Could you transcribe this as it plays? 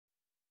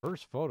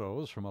First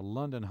photos from a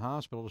London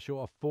hospital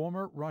show a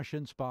former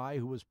Russian spy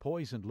who was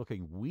poisoned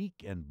looking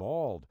weak and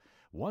bald.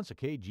 Once a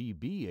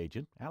KGB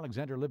agent,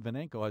 Alexander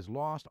Litvinenko has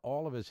lost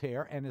all of his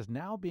hair and is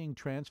now being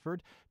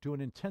transferred to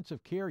an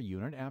intensive care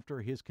unit after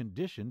his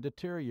condition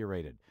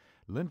deteriorated.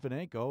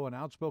 Litvinenko, an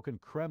outspoken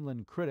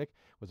Kremlin critic,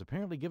 was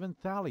apparently given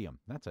thallium.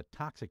 That's a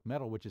toxic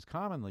metal which is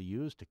commonly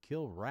used to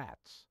kill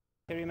rats.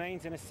 He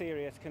remains in a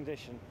serious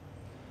condition.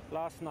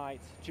 Last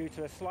night, due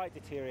to a slight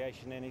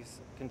deterioration in his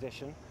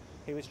condition,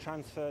 he was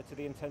transferred to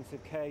the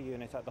intensive care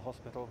unit at the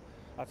hospital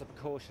as a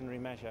precautionary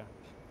measure.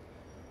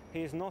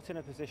 He is not in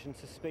a position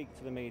to speak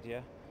to the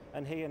media,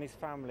 and he and his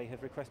family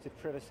have requested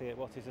privacy at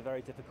what is a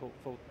very difficult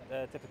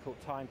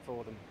time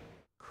for them.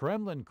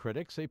 Kremlin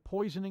critics say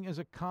poisoning is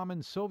a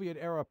common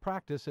Soviet-era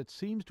practice that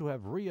seems to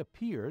have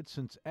reappeared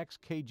since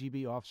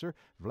ex-KGB officer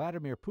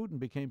Vladimir Putin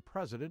became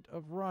president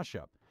of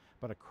Russia.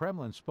 But a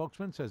Kremlin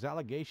spokesman says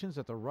allegations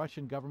that the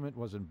Russian government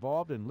was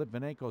involved in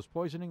Litvinenko's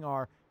poisoning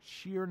are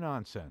sheer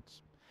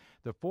nonsense.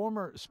 The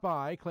former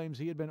spy claims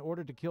he had been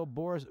ordered to kill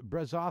Boris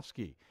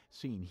Berezovsky,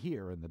 seen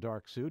here in the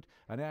dark suit,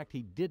 an act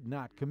he did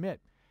not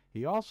commit.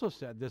 He also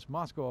said this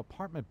Moscow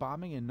apartment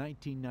bombing in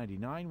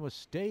 1999 was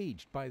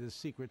staged by the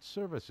secret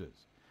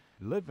services.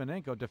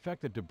 Litvinenko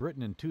defected to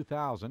Britain in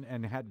 2000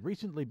 and had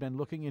recently been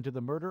looking into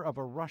the murder of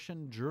a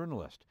Russian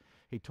journalist.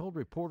 He told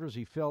reporters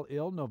he fell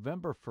ill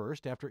November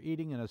 1st after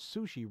eating in a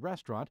sushi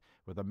restaurant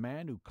with a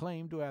man who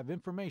claimed to have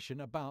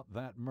information about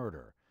that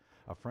murder.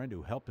 A friend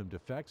who helped him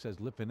defect says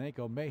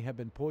Litvinenko may have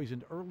been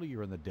poisoned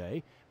earlier in the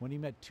day when he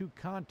met two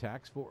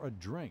contacts for a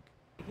drink.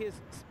 His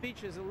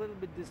speech is a little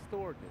bit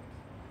distorted,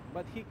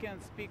 but he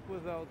can speak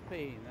without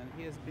pain, and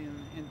he has been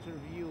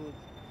interviewed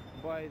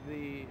by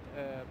the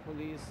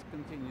police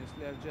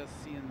continuously. I've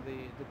just seen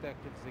the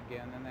detectives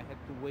again, and I had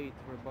to wait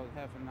for about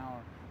half an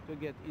hour to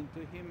get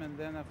into him, and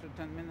then after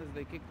 10 minutes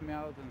they kicked me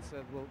out and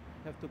said we'll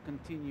have to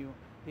continue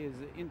his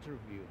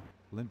interview.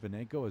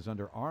 Litvinenko is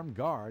under armed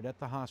guard at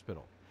the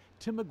hospital.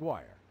 Tim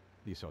McGuire,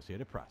 The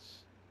Associated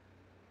Press.